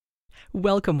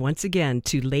Welcome once again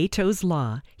to Leto's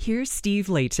Law. Here's Steve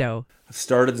Leto. I've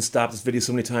started and stopped this video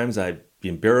so many times I'd be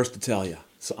embarrassed to tell you.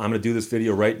 So I'm going to do this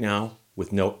video right now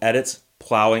with no edits,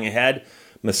 plowing ahead.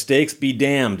 Mistakes be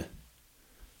damned.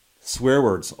 Swear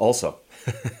words also.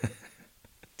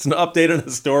 It's an update on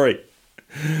a story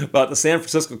about the San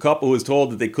Francisco couple who was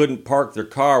told that they couldn't park their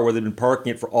car where they'd been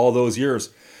parking it for all those years.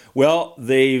 Well,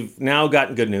 they've now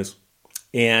gotten good news,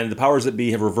 and the powers that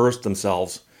be have reversed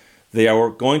themselves. They are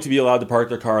going to be allowed to park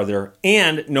their car there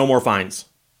and no more fines.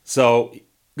 So,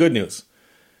 good news.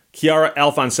 Chiara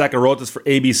Alfonseca wrote this for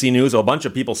ABC News. A bunch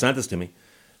of people sent this to me.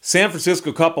 San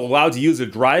Francisco couple allowed to use their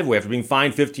driveway after being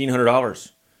fined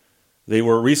 $1,500. They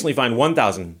were recently fined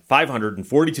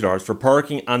 $1,542 for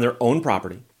parking on their own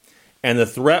property. And the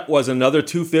threat was another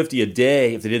 $250 a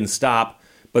day if they didn't stop.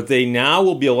 But they now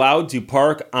will be allowed to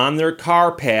park on their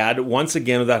car pad once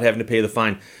again without having to pay the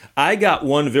fine. I got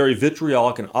one very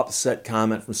vitriolic and upset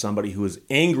comment from somebody who was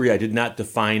angry I did not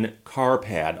define car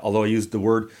pad, although I used the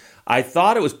word. I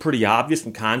thought it was pretty obvious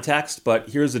in context, but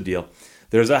here's the deal.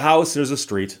 There's a house, there's a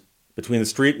street. Between the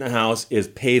street and the house is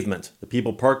pavement. The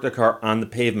people park their car on the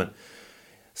pavement.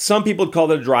 Some people would call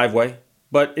that a driveway,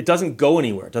 but it doesn't go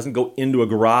anywhere. It doesn't go into a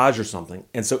garage or something.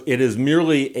 And so it is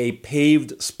merely a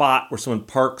paved spot where someone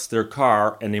parks their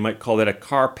car, and they might call that a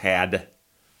car pad.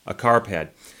 A car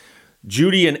pad.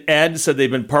 Judy and Ed said they've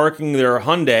been parking their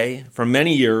Hyundai for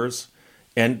many years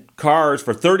and cars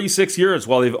for 36 years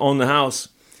while they've owned the house.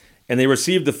 And they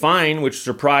received the fine, which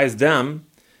surprised them,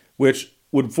 which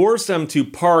would force them to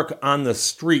park on the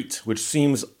street, which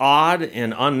seems odd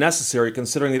and unnecessary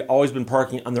considering they'd always been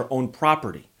parking on their own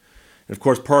property. And of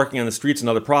course, parking on the street's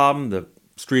another problem. The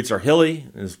streets are hilly,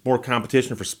 and there's more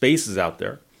competition for spaces out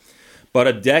there. But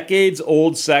a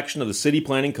decades-old section of the city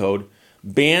planning code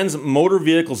bans motor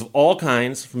vehicles of all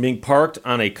kinds from being parked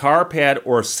on a car pad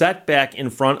or setback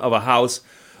in front of a house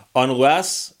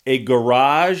unless a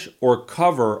garage or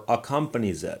cover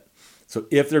accompanies it. So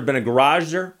if there'd been a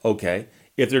garage there, okay.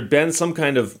 If there'd been some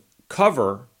kind of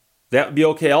cover, that would be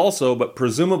okay also, but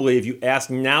presumably if you ask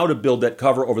now to build that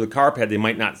cover over the car pad, they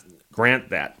might not grant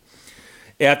that.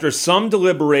 After some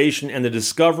deliberation and the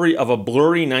discovery of a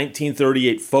blurry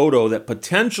 1938 photo that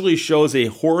potentially shows a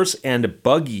horse and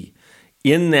buggy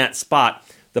in that spot,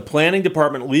 the planning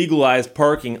department legalized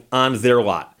parking on their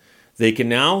lot. They can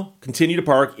now continue to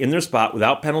park in their spot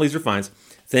without penalties or fines,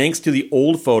 thanks to the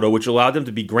old photo, which allowed them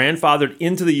to be grandfathered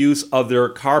into the use of their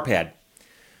car pad.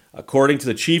 According to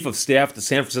the chief of staff at the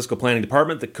San Francisco Planning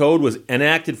Department, the code was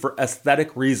enacted for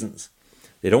aesthetic reasons.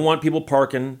 They don't want people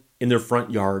parking in their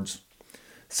front yards.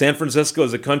 San Francisco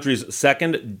is the country's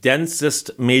second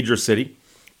densest major city.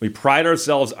 We pride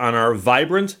ourselves on our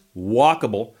vibrant,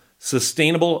 walkable,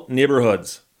 sustainable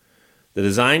neighborhoods. The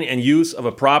design and use of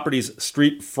a property's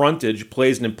street frontage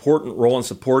plays an important role in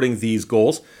supporting these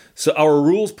goals, so our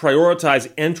rules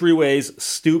prioritize entryways,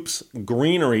 stoops,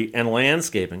 greenery, and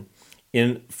landscaping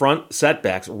in front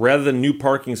setbacks rather than new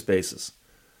parking spaces.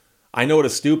 I know what a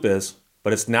stoop is,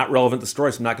 but it's not relevant to the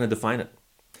story, so I'm not going to define it.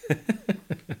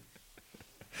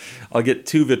 I'll get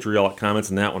two vitriolic comments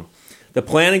on that one. The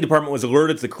planning department was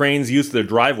alerted to the crane's use of their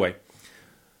driveway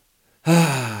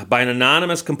by an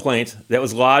anonymous complaint that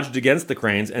was lodged against the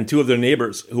Cranes and two of their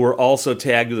neighbors who were also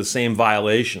tagged with the same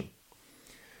violation.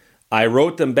 I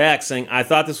wrote them back saying, I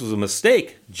thought this was a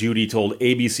mistake, Judy told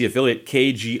ABC affiliate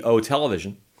KGO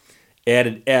Television.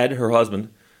 Added Ed, her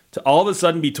husband, to all of a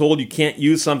sudden be told you can't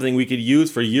use something we could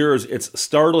use for years, it's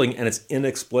startling and it's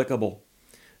inexplicable.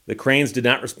 The Cranes did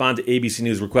not respond to ABC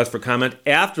News' request for comment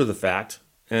after the fact,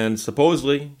 and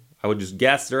supposedly, I would just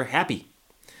guess, they're happy.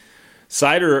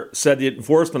 Sider said the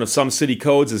enforcement of some city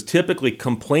codes is typically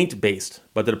complaint-based,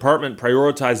 but the department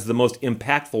prioritizes the most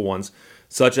impactful ones,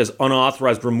 such as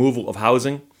unauthorized removal of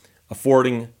housing,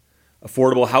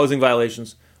 affordable housing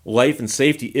violations, life and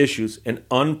safety issues, and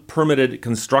unpermitted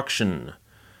construction.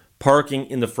 Parking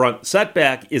in the front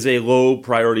setback is a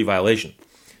low-priority violation.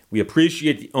 We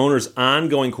appreciate the owner's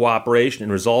ongoing cooperation in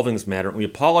resolving this matter, and we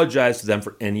apologize to them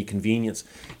for any inconvenience.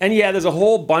 And yeah, there's a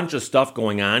whole bunch of stuff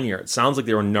going on here. It sounds like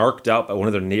they were narked out by one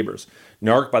of their neighbors.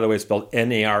 Narc, by the way, is spelled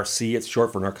N-A-R-C. It's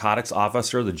short for narcotics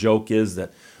officer. The joke is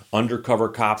that undercover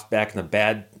cops back in the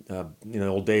bad,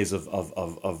 old days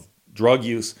of drug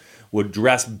use would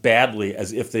dress badly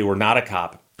as if they were not a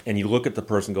cop. And you look at the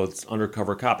person and go, it's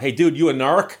undercover cop. Hey, dude, you a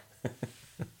narc?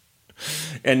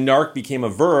 And narc became a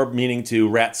verb meaning to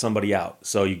rat somebody out.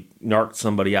 So you narked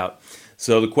somebody out.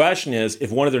 So the question is,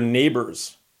 if one of their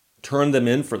neighbors turned them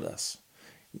in for this,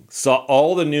 saw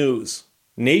all the news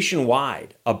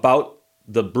nationwide about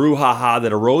the brouhaha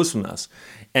that arose from this,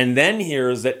 and then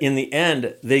hears that in the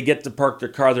end, they get to park their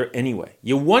car there anyway.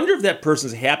 You wonder if that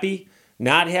person's happy,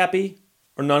 not happy,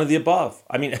 or none of the above.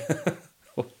 I mean,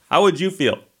 how would you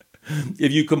feel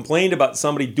if you complained about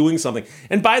somebody doing something?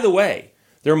 And by the way,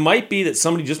 there might be that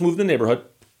somebody just moved in the neighborhood.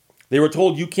 They were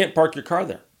told you can't park your car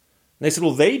there. And they said,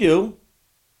 well, they do.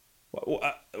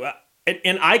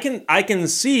 And I can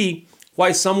see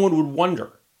why someone would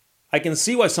wonder. I can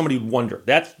see why somebody would wonder.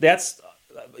 That's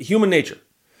human nature.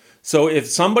 So if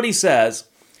somebody says,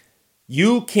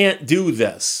 you can't do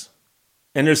this,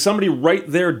 and there's somebody right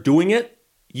there doing it,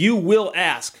 you will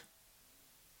ask,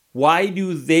 why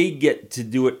do they get to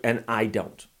do it and I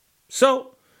don't?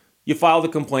 So you file the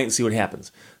complaint and see what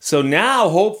happens. So now,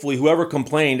 hopefully, whoever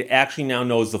complained actually now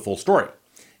knows the full story.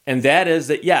 And that is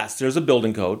that, yes, there's a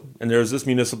building code, and there's this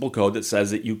municipal code that says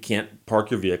that you can't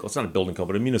park your vehicle. It's not a building code,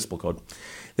 but a municipal code.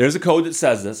 There's a code that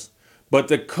says this, but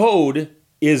the code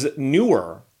is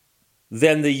newer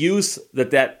than the use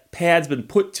that pad's been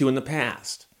put to in the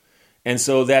past. And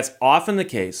so that's often the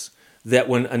case that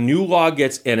when a new law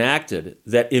gets enacted,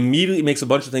 that immediately makes a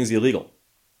bunch of things illegal.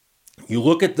 You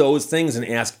look at those things and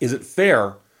ask, is it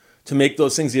fair to make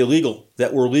those things illegal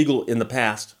that were legal in the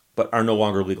past but are no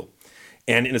longer legal?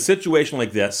 And in a situation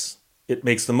like this, it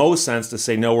makes the most sense to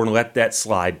say, no, we're going to let that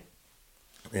slide.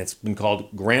 And it's been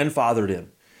called grandfathered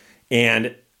in.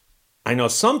 And I know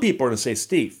some people are going to say,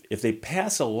 Steve, if they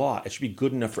pass a law, it should be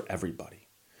good enough for everybody.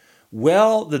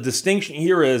 Well, the distinction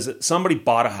here is that somebody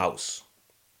bought a house.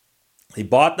 They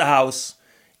bought the house,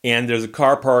 and there's a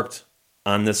car parked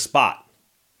on this spot.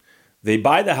 They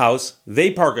buy the house,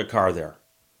 they park a car there.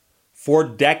 For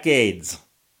decades,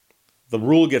 the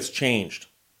rule gets changed.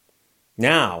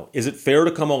 Now, is it fair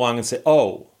to come along and say,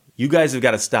 oh, you guys have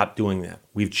got to stop doing that.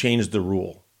 We've changed the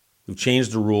rule. We've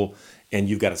changed the rule, and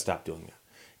you've got to stop doing that.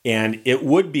 And it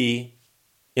would be,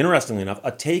 interestingly enough,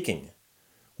 a taking,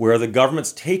 where the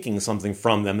government's taking something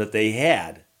from them that they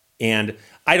had. And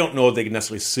I don't know if they can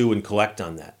necessarily sue and collect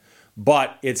on that,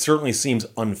 but it certainly seems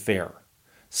unfair.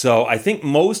 So I think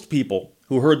most people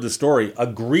who heard the story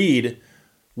agreed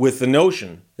with the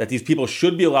notion that these people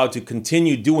should be allowed to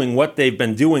continue doing what they've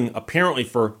been doing apparently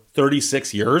for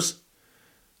 36 years.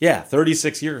 Yeah,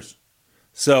 36 years.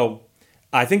 So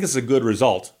I think it's a good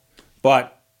result,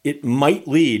 but it might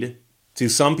lead to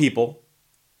some people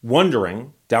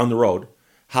wondering down the road,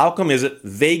 how come is it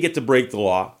they get to break the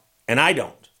law and I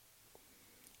don't?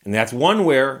 And that's one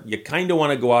where you kind of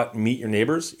want to go out and meet your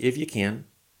neighbors if you can.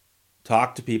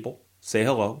 Talk to people, say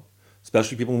hello,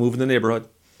 especially people who move in the neighborhood.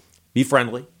 Be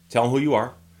friendly, tell them who you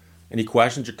are. Any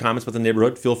questions or comments about the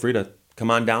neighborhood, feel free to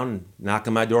come on down and knock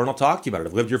on my door and I'll talk to you about it.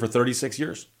 I've lived here for 36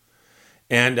 years.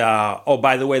 And,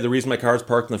 by the way, the reason my car is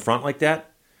parked in the front like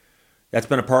that's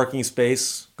been a parking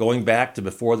space going back to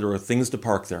before there were things to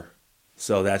park there.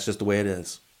 So that's just the way it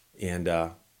is. And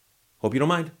hope you don't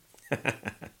mind.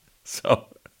 So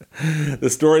the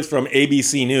story's from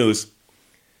ABC News.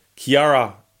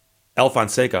 Chiara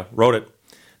Alfonseca wrote it.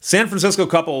 San Francisco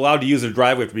couple allowed to use their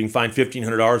driveway after being fined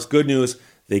 $1,500. Good news,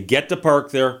 they get to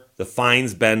park there. The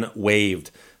fine's been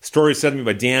waived. Story sent to me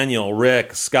by Daniel,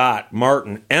 Rick, Scott,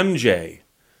 Martin, MJ,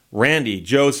 Randy,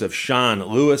 Joseph, Sean,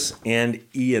 Lewis, and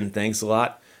Ian. Thanks a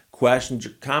lot. Questions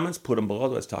or comments, put them below.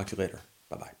 Let's talk to you later.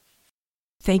 Bye-bye.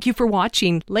 Thank you for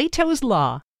watching Lehto's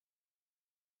Law.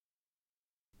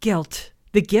 Guilt,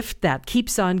 the gift that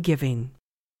keeps on giving.